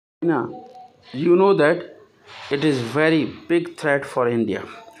China, you know that it is very big threat for India.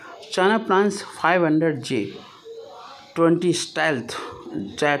 China plans 500 J-20 stealth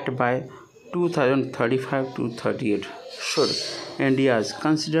jet by 2035 to 38. Should India's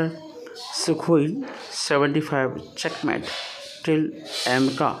consider Sukhoi 75 checkmate till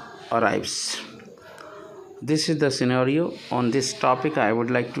Amka arrives? This is the scenario. On this topic, I would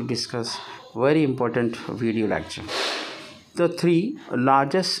like to discuss very important video lecture. The three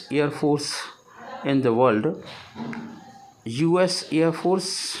largest air force in the world, US Air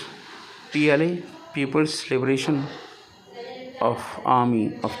Force, PLA, People's Liberation of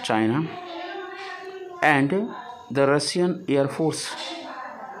Army of China, and the Russian Air Force,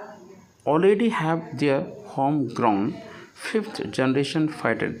 already have their homegrown fifth generation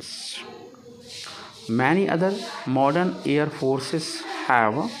fighters. Many other modern air forces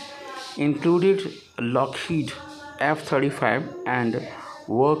have included Lockheed F-35 and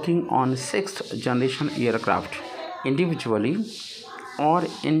working on sixth generation aircraft individually or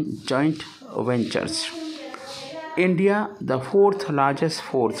in joint ventures. India, the fourth largest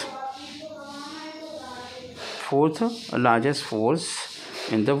force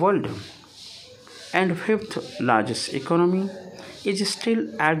in the world and fifth largest economy, is still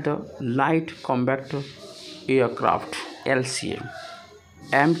at the light combat aircraft LCA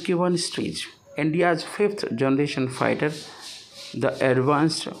MQ-1 stage. India's fifth generation fighter, the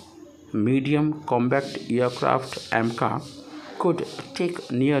advanced medium combat aircraft AMCA, could take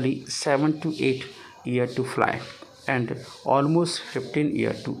nearly 7 to 8 years to fly and almost 15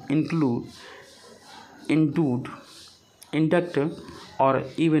 years to induct or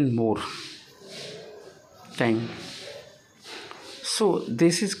even more time. So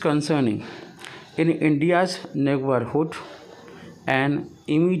this is concerning. In India's neighborhood, an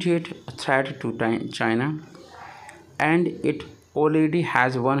immediate threat to China, and it already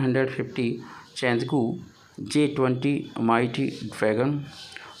has 150 Changgu J-20 Mighty Dragon,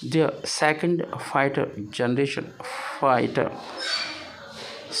 their second fighter generation fighter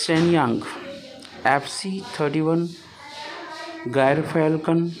Shenyang FC-31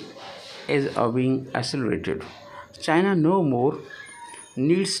 Gyrfalcon is being accelerated. China no more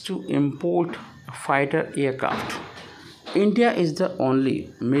needs to import fighter aircraft. India is the only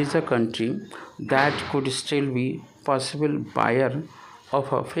major country that could still be possible buyer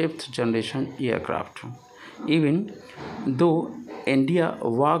of a fifth generation aircraft. Even though India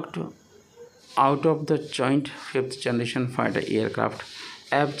walked out of the joint fifth generation fighter aircraft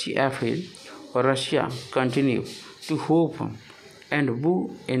FGFA, Russia continued to hope and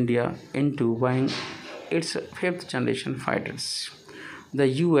woo India into buying its fifth generation fighters. The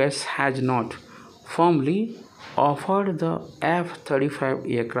US has not formally offered the F-35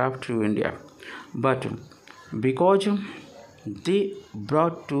 aircraft to India, but because they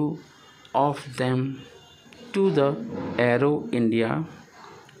brought two of them to the Aero India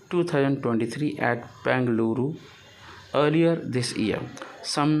 2023 at Bengaluru earlier this year,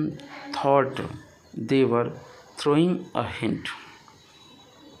 some thought they were throwing a hint.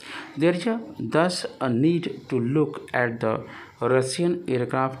 There is thus a need to look at the Russian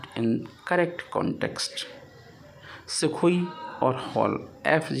aircraft in correct context. Sukhoi or Hall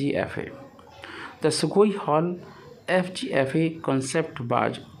FGFA. The Sukhoi Hall FGFA concept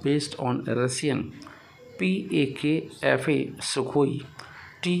was based on Russian PAKFA Sukhoi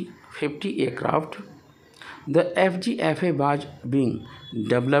T-50 aircraft. The FGFA was being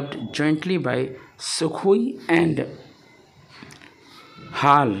developed jointly by Sukhoi and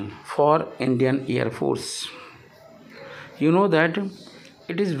HAL for Indian Air Force. You know that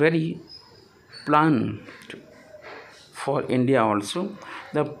it is very planned for India also.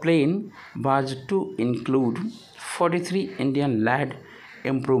 The plane was to include 43 Indian-led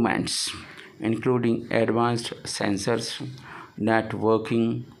improvements, including advanced sensors,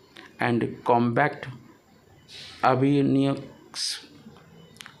 networking, and compact avionics.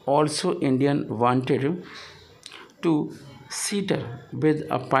 Also, Indian wanted to seater with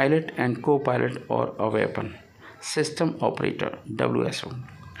a pilot and co-pilot or a weapon system operator WSO.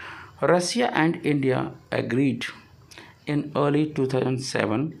 Russia and India agreed in early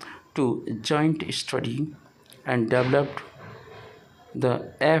 2007 to joint study and developed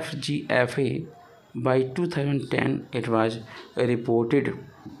the FGFA. By 2010, it was reported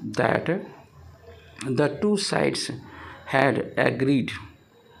that the two sides had agreed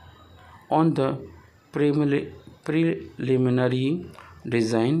on the preliminary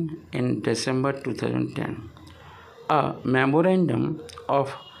design in December 2010. A memorandum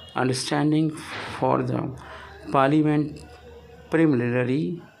of understanding for the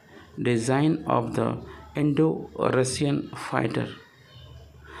preliminary design of the Indo-Russian fighter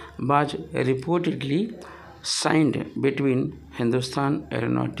was reportedly signed between Hindustan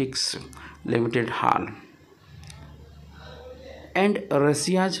Aeronautics Limited HAL and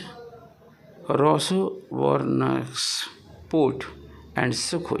Russia's Rosovornexport and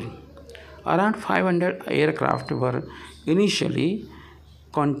Sukhoi. Around 500 aircraft were initially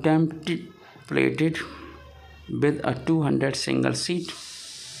contemplated with a 200 single seat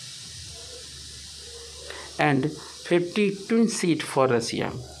and 50 twin seat for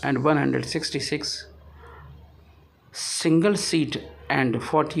Russia and 166 single seat and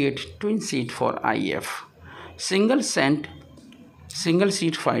 48 twin seat for IF. Single seat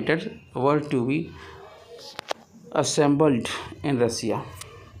fighters were to be assembled in Russia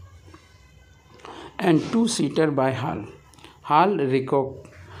and two-seater by HAL. HAL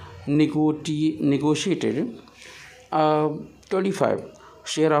negotiated a 25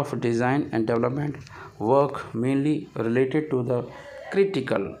 share of design and development work mainly related to the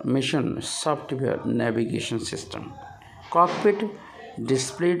critical mission software navigation system. Cockpit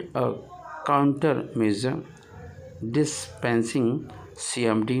displayed a countermeasure dispensing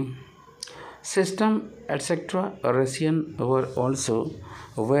CMD system, etc. Russian were also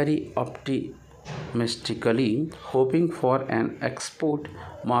very optimistically hoping for an export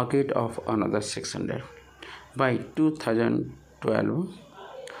market of another 600. By 2012,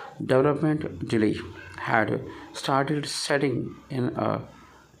 development delay had started setting in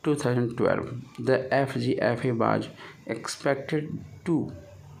 2012. The FGFA was expected to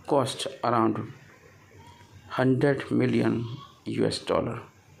cost around 100 million US dollar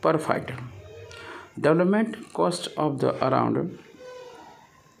per fighter. Development cost of the around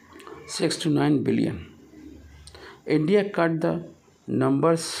 6 to 9 billion. India cut the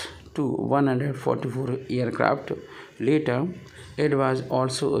numbers to 144 aircraft. Later, it was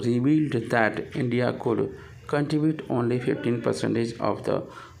also revealed that India could contribute only 15% of the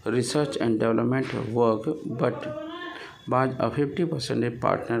research and development work, but was a 50%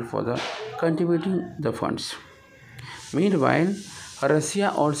 partner for the contributing the funds. Meanwhile,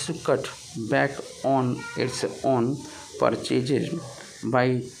 Russia also cut back on its own purchases.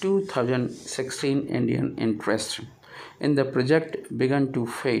 By 2016, Indian interest in the project began to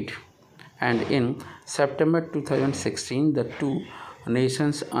fade, and in September 2016, the two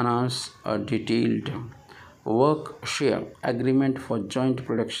nations announced a detailed work share agreement for joint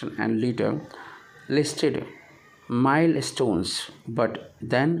production and later listed milestones, but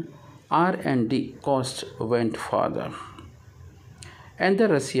then R&D costs went further, and the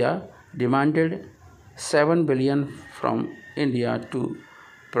Russia demanded 7 billion from India to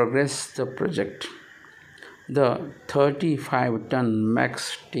progress the project. The 35-ton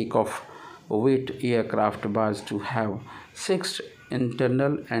max takeoff weight aircraft was to have 6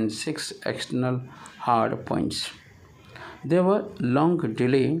 internal and 6 external hard points. There were long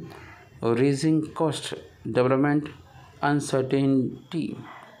delay, raising cost, development uncertainty,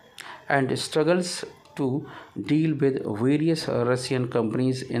 and struggles to deal with various Russian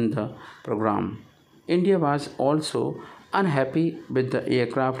companies in the program. India was also unhappy with the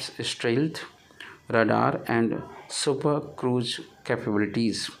aircraft's stealth, radar, and super cruise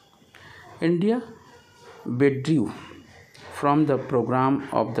capabilities. India withdrew from the program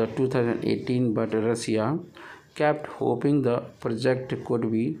of the 2018, but Russia kept hoping the project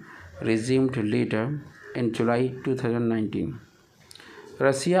could be resumed later. In July 2019,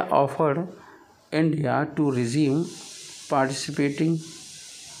 Russia offered India to resume participating.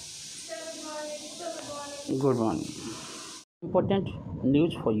 Good morning. Important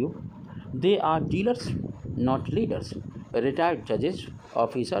news for you. They are dealers, not leaders. Retired judges,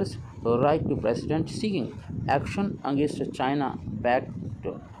 officers write to President seeking action against China-backed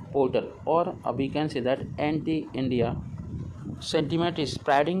portal, or we can say that anti-India sentiment is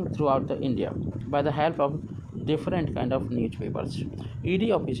spreading throughout the India by the help of different kind of newspapers.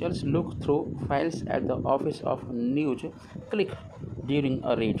 ED officials look through files at the office of News Click during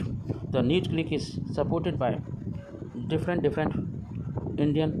a raid. The News Click is supported by different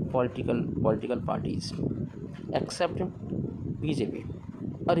Indian political parties, except BJP.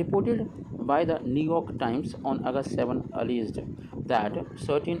 Reported by the New York Times on August 7 alleged that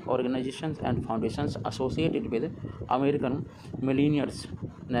certain organizations and foundations associated with American millionaires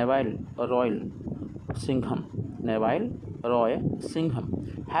Neville Roy Singham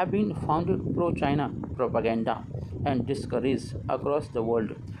have been found pro-China propaganda and discouraged across the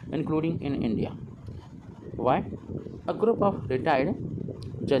world, including in India. Why? A group of retired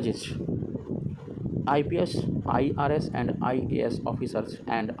judges, IPS, IRS, and IAS officers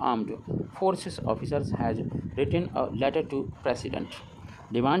and armed forces officers has written a letter to President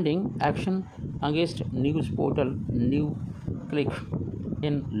demanding action against news portal NewsClick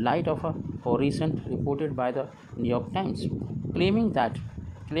in light of a recent reported by the New York Times, claiming that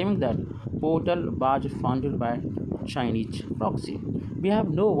claiming that portal barge founded by Chinese proxy. We have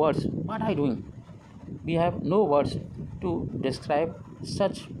no words. What are you doing? We have no words to describe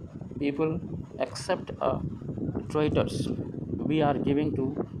such people except traitors. We are giving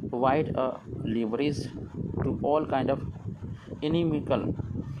to provide a leverage to all kind of inimical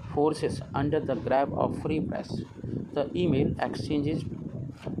forces under the grab of free press. The email exchanges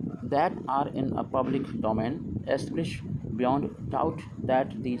that are in a public domain establish beyond doubt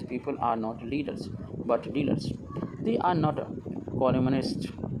that these people are not leaders but dealers. They are not a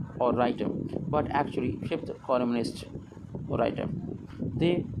columnist or writer, but actually fifth columnist or writer.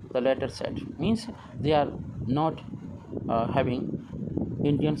 They, the letter said, means they are not having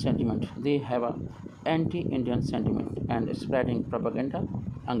Indian sentiment. They have a anti-Indian sentiment and spreading propaganda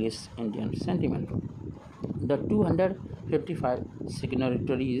against Indian sentiment. The 255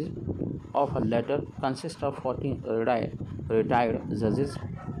 signatories of a letter consist of 14 retired judges,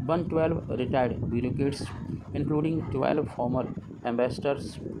 112 retired bureaucrats, including 12 former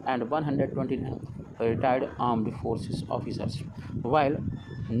ambassadors and 129 retired armed forces officers, while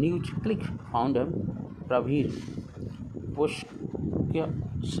NewsClick founder Pravir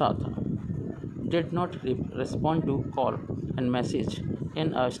Pushkasatha did not respond to call and message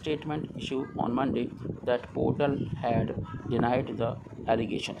in a statement issued on Monday that Portal had denied the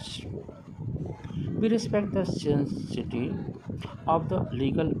allegations. We respect the sanctity of the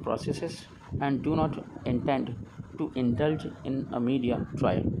legal processes and do not intend to indulge in a media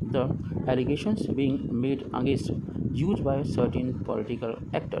trial. The allegations being made against used by certain political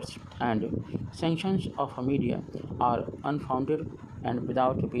actors and sanctions of a media are unfounded and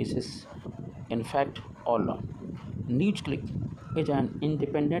without basis in fact or law. NewsClick is an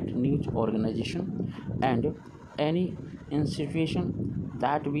independent news organization, and any institution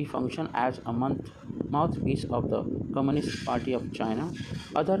that we function as a mouthpiece of the Communist Party of China,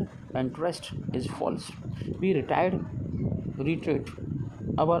 other interest is false. We reiterate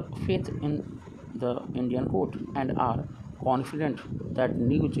our faith in the Indian court and are confident that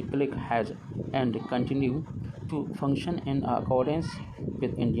NewsClick has and continue to function in accordance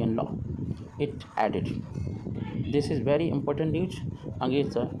with Indian law. It added, "This is very important news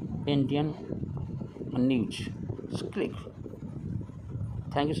against the Indian news." Click.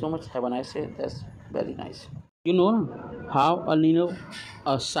 Thank you so much. Have a nice day. That's very nice. You know how El Nino,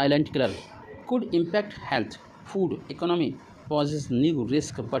 a silent killer, could impact health, food, economy, poses new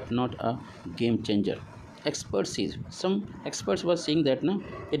risk but not a game changer. Experts say some experts were saying that no,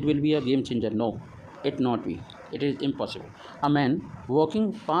 it will be a game changer. No, it not be. It is impossible. A man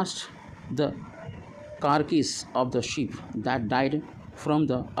walking past the carcass of the sheep that died from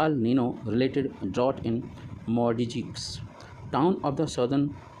the El Nino related drought in Mordijis, town of the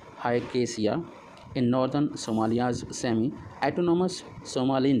southern Hycasia in northern Somalia's semi autonomous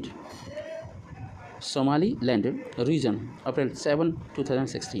Somaliland region, April 7,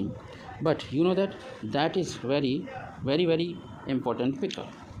 2016. But you know that is very important picture.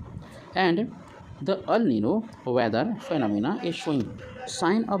 And the El Nino weather phenomena is showing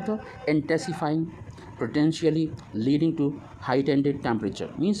sign of the intensifying, potentially leading to heightened temperature,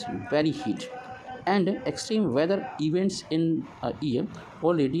 means very heat, and extreme weather events in a year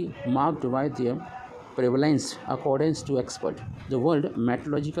already marked by their prevalence according to experts. The World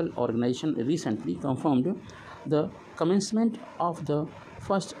Meteorological Organization recently confirmed the commencement of the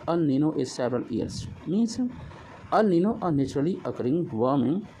first El Nino is several years. Means El Nino, a naturally occurring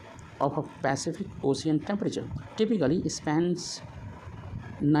warming of a Pacific Ocean temperature, typically spans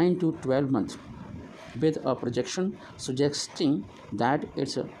 9 to 12 months, with a projection suggesting that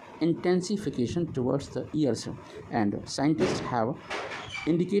its intensification towards the years, and scientists have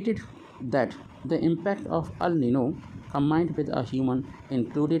indicated that the impact of El Nino combined with a human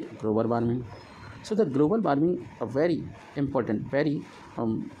included global warming. So the global warming a very important, very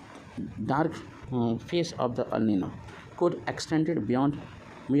dark phase of the El Nino could extend it beyond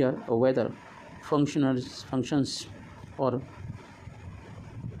mere weather functions or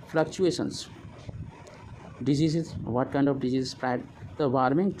fluctuations. Diseases, what kind of disease spread? The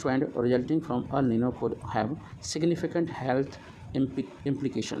warming trend resulting from El Nino could have significant health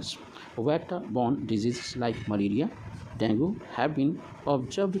implications. Waterborne diseases like malaria, dengue have been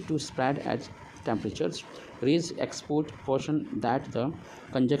observed to spread as temperatures raise. Expert caution that the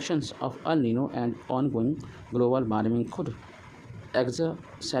conjunctions of El Nino and ongoing global warming could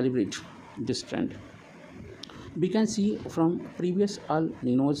exacerbate this trend. We can see from previous El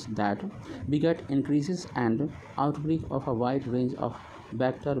Ninos that begat increases and outbreak of a wide range of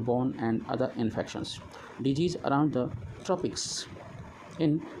vector-borne and other infections, disease around the tropics,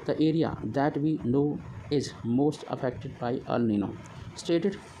 in the area that we know is most affected by El Nino,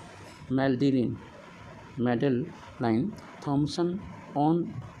 stated Madeline, Madeline Thompson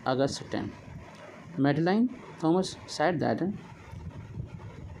on August 10. Madeline Thomas said that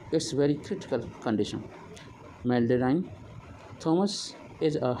it's very critical condition. Madeline Thomas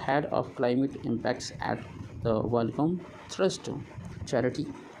is a head of climate impacts at the Wellcome Trust charity,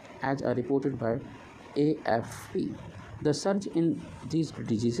 as reported by AFP. The surge in these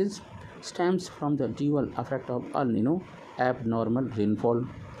diseases stems from the dual effect of El Nino, abnormal rainfall,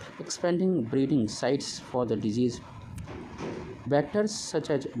 expanding breeding sites for the disease. Vectors such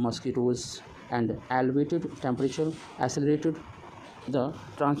as mosquitoes and elevated temperature accelerated the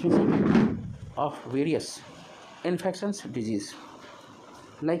transmission of various infectious disease.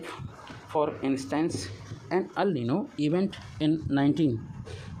 Like, for instance, an El Nino event in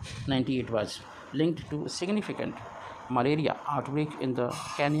 1998 was linked to significant malaria outbreak in the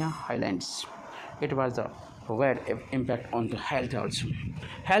Kenya highlands. It was a wide impact on the health also.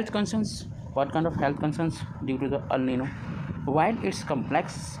 Health concerns. What kind of health concerns due to the El Nino? While it's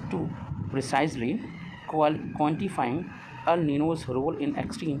complex to precisely quantifying El Nino's role in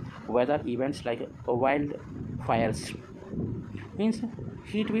extreme weather events like wildfires, means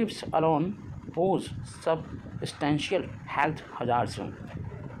heat waves alone pose substantial health hazards.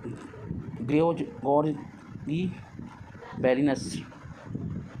 Georgi Berlinus,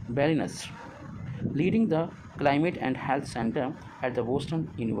 leading the Climate and Health Center at the Boston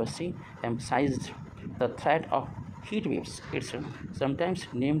University, emphasized the threat of heat waves. It's sometimes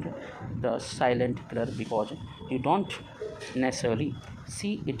named the silent killer because you don't necessarily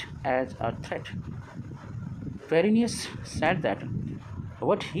see it as a threat. Berenius said that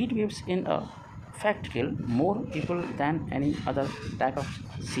what heat waves in a fact kill more people than any other type of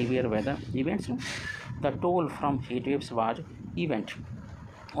severe weather events. The toll from heat waves was event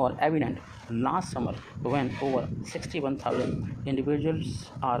or evident last summer when over 61,000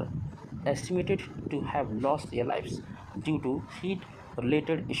 individuals are estimated to have lost their lives due to heat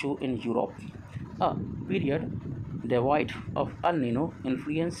related issue in Europe. A period devoid of El Nino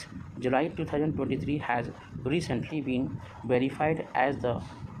influence, July 2023 has recently been verified as the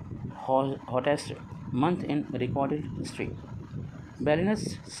hottest month in recorded history.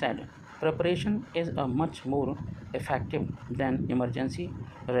 Berlinus said preparation is a much more effective than emergency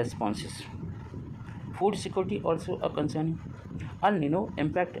responses. Food security also a concern. El Nino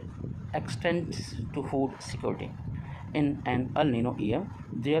impact extends to food security. In an El Nino year,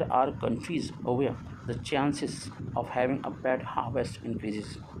 there are countries where the chances of having a bad harvest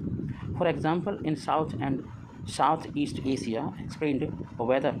increases. For example, in South and Southeast Asia, explained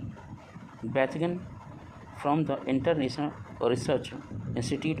weather Bathian from the International Research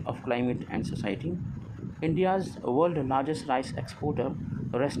Institute of Climate and Society. India's world largest rice exporter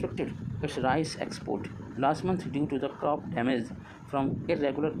restricted its rice export last month due to the crop damage from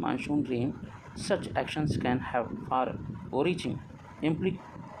irregular monsoon rain. Such actions can have far-reaching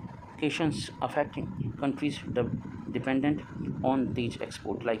implications affecting countries dependent on these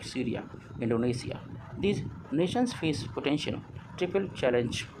exports like Syria, Indonesia. These nations face potential triple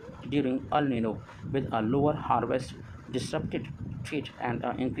challenge during El Nino with a lower harvest, disrupted trade, and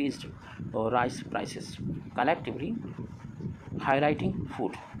increased rice prices, collectively highlighting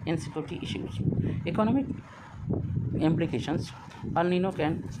food insecurity issues. Economic implications. El Nino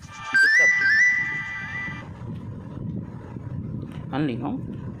can disrupt El Nino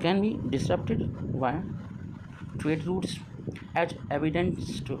can be disrupted via trade routes, as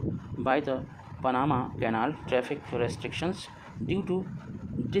evidenced by the Panama Canal traffic restrictions due to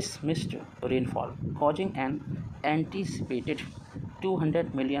dismissed rainfall, causing an anticipated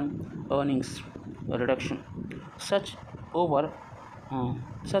 200 million earnings reduction. Such over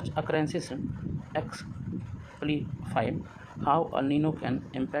such occurrences exemplify how El Nino can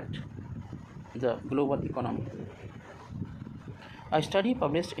impact the global economy. A study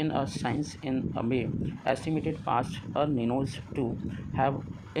published in a Science in May estimated past El Ninos to have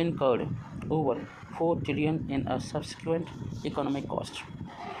incurred over 4 trillion in a subsequent economic cost.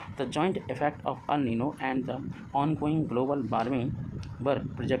 The joint effect of El Nino and the ongoing global warming were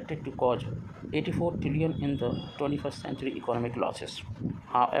projected to cause 84 trillion in the 21st century economic losses.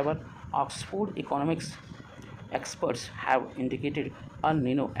 However, Oxford economics experts have indicated El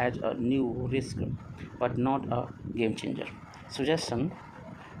Nino as a new risk but not a game changer. Suggestion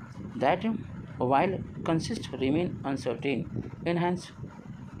that while consists remain uncertain, enhanced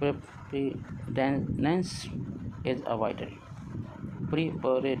preparedness is a vital.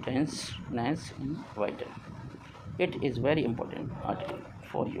 Preparedness is vital. It is very important article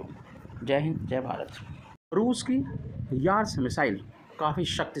for you. जय हिंद जय भारत. रूस की years missile काफ़ी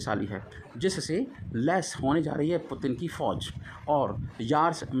शक्तिशाली है, जिससे lace होने जा रही है पुतिन की फ़ौज। और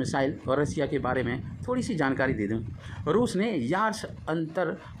यार्स मिसाइल और रसिया के बारे में थोड़ी सी जानकारी दे दूं। रूस ने यार्स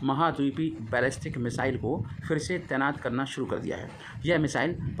अंतर महाद्वीपीय बैलिस्टिक मिसाइल को फिर से तैनात करना शुरू कर दिया है। यह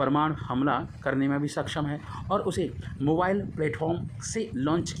मिसाइल परमाणु हमला करने में भी सक्षम है और उसे मोबाइल प्लेटफॉर्म से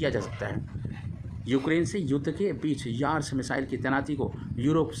लॉन्च किया जा सकता है। यूक्रेन से युद्ध के बीच यार्स मिसाइल की तैनाती को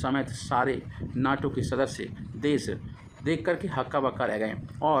यूरोप समेत सारे नाटो के सदस्य देश देख करके हक्का बक्का रह गए।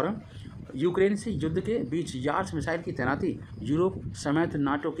 और यूक्रेन से युद्ध के बीच यार्स मिसाइल की तैनाती यूरोप समेत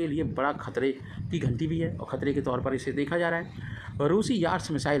नाटो के लिए बड़ा खतरे की घंटी भी है और खतरे के तौर पर इसे देखा जा रहा है। रूसी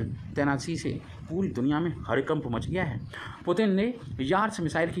यार्स मिसाइल तैनाती से पूरी दुनिया में हड़कंप मच गया है। पुतिन ने यार्स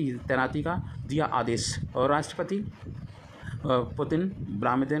मिसाइल की तैनाती का दिया आदेश और राष्ट्रपति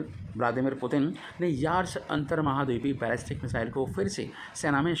व्लादिमीर पुतिन ने यार्स अंतर महाद्वीपीय बैलिस्टिक मिसाइल को फिर से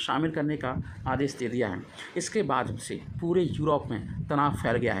सेना में शामिल करने का आदेश दे दिया है। इसके बाद से पूरे यूरोप में तनाव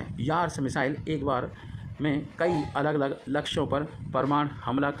फैल गया है। यार्स मिसाइल एक बार में कई अलग अलग लक्ष्यों पर परमाणु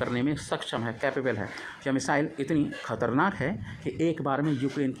हमला करने में सक्षम है, कैपेबल है। यह मिसाइल इतनी खतरनाक है कि एक बार में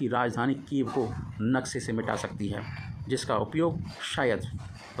यूक्रेन की राजधानी कीव को नक्शे से मिटा सकती है, जिसका उपयोग शायद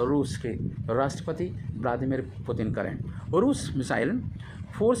रूस के राष्ट्रपति व्लादिमीर पुतिन करें। रूस मिसाइल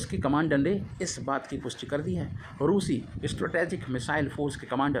फोर्स के कमांडर ने इस बात की पुष्टि कर दी है। रूसी स्ट्रेटेजिक मिसाइल फोर्स के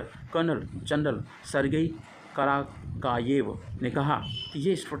कमांडर कर्नल जनरल सर्गेई कराकायेव ने कहा कि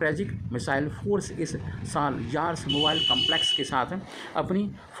ये स्ट्रेटेजिक मिसाइल फोर्स इस साल यार्स मोबाइल कॉम्प्लेक्स के साथ अपनी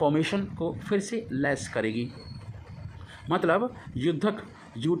फॉर्मेशन को फिर से लैस करेगी। मतलब युद्धक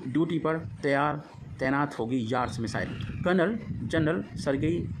ड्यूटी पर तैनात होगी years missile. Colonel general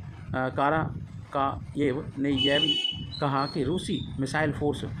Sergei कराकायेव ने यह भी कहा कि रूसी मिसाइल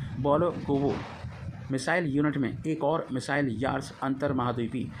फोर्स बोलोगोवो मिसाइल यूनिट में एक और मिसाइल यार्स अंतर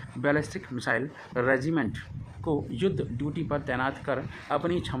महाद्वीपीय बैलिस्टिक मिसाइल रेजिमेंट को युद्ध ड्यूटी पर तैनात कर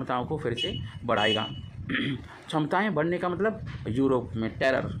अपनी क्षमताओं को फिर से बढ़ाएगा। क्षमताएं बढ़ने का मतलब यूरोप में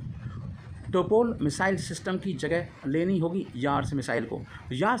टेरर। टोपोल मिसाइल सिस्टम की जगह लेनी होगी यार्स मिसाइल को।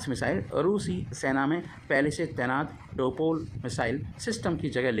 यार्स मिसाइल रूसी सेना में पहले से तैनात टोपोल मिसाइल सिस्टम की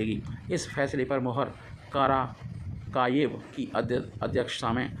जगह लेगी। इस फैसले पर मोहर कराकायेव की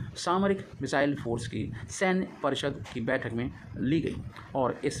अध्यक्षता में सामरिक मिसाइल फोर्स की सैन्य परिषद की बैठक में ली गई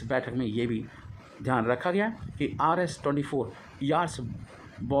और इस बैठक में ये भी ध्यान रखा गया कि RS-24 years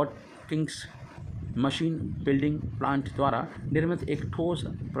बॉटकिंग्स machine building plant द्वारा निर्मित एक ठोस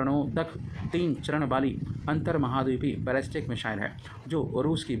प्रणोदक 3 चरण वाली अंतर महाद्वीपीय बैलिस्टिक मिसाइल है, जो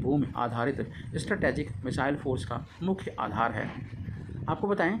रूस की भूमि आधारित स्ट्रेटेजिक मिसाइल फोर्स का मुख्य आधार है। आपको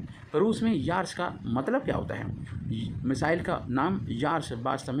बताएं, रूस में यार्स का मतलब क्या होता है। मिसाइल का नाम यार्स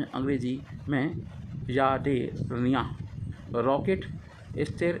वास्तव में अंग्रेजी में याडेरनिया, रॉकेट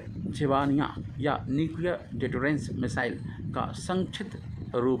स्टेरजेवानिया या न्यूक्लियर डिटरेंस मिसाइल का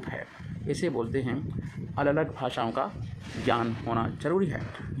संक्षिप्त रूप है। इसे बोलते हैं। अलग अलग भाषाओं का ज्ञान होना जरूरी है।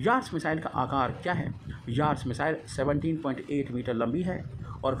 यार्स मिसाइल का आकार क्या है। यार्स मिसाइल 17.8 मीटर लंबी है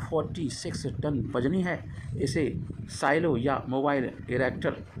और 46 टन वजनी है। इसे साइलो या मोबाइल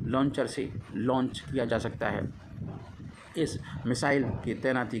इरेक्टर लॉन्चर से लॉन्च किया जा सकता है। इस मिसाइल की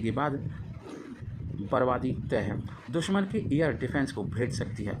तैनाती के बाद बर्बादी तय है। दुश्मन के एयर डिफेंस को भेज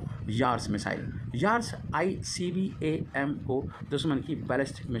सकती है यार्स मिसाइल। यार्स ICBM को दुश्मन की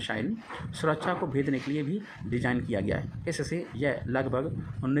बैलिस्टिक मिसाइल सुरक्षा को भेजने के लिए भी डिजाइन किया गया है। इससे यह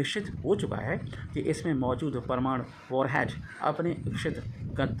लगभग निश्चित हो चुका है कि इसमें मौजूद परमाणु वॉरहेड अपने इच्छित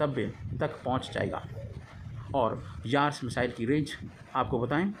गंतव्य तक पहुंच जाएगा। और यार्स मिसाइल की रेंज आपको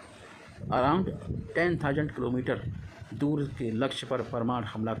बताएं, अराउंड 10,000 किलोमीटर दूर के लक्ष्य पर परमाणु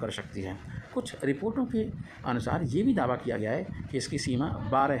हमला कर सकती है। कुछ रिपोर्टों के अनुसार ये भी दावा किया गया है कि इसकी सीमा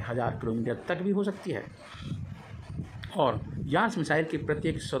 12,000 किलोमीटर तक भी हो सकती है। और यार्स मिसाइल के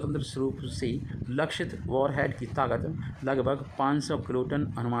प्रत्येक स्वतंत्र रूप से लक्षित वॉरहेड की ताकत लगभग 500 किलोटन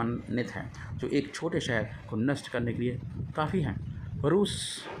अनुमानित है, जो एक छोटे शहर को नष्ट करने के लिए काफ़ी है।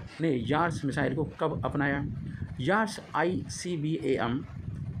 रूस ने यार्स मिसाइल को कब अपनाया। यार्स ICBM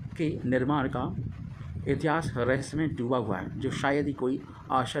के निर्माण का इतिहास रहस्य में डूबा हुआ है, जो शायद ही कोई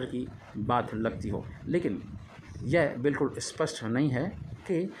आश्चर्य की बात लगती हो, लेकिन यह बिल्कुल स्पष्ट नहीं है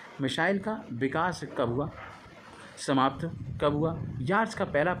कि मिसाइल का विकास कब हुआ, समाप्त कब हुआ। यार्स का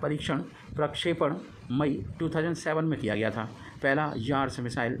पहला परीक्षण प्रक्षेपण मई 2007 में किया गया था। पहला यार्स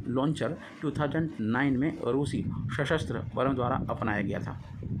मिसाइल लॉन्चर 2009 में रूसी सशस्त्र बलों द्वारा अपनाया गया था।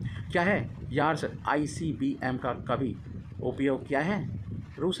 क्या है यार्स ICBM का कभी उपयोग किया है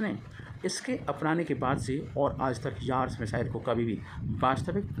रूस ने। इसके अपनाने के बाद से और आज तक यार्स मिसाइल को कभी भी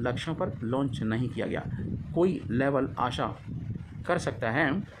वास्तविक लक्ष्यों पर लॉन्च नहीं किया गया। कोई लेवल आशा कर सकता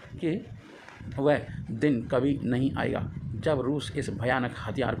है कि वह दिन कभी नहीं आएगा जब रूस इस भयानक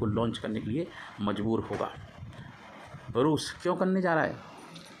हथियार को लॉन्च करने के लिए मजबूर होगा। रूस क्यों करने जा रहा है?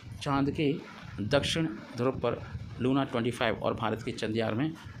 चांद के दक्षिण ध्रुव पर लूना 25 और भारत के चंद्रयान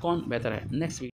में कौन बेहतर है? नेक्स्ट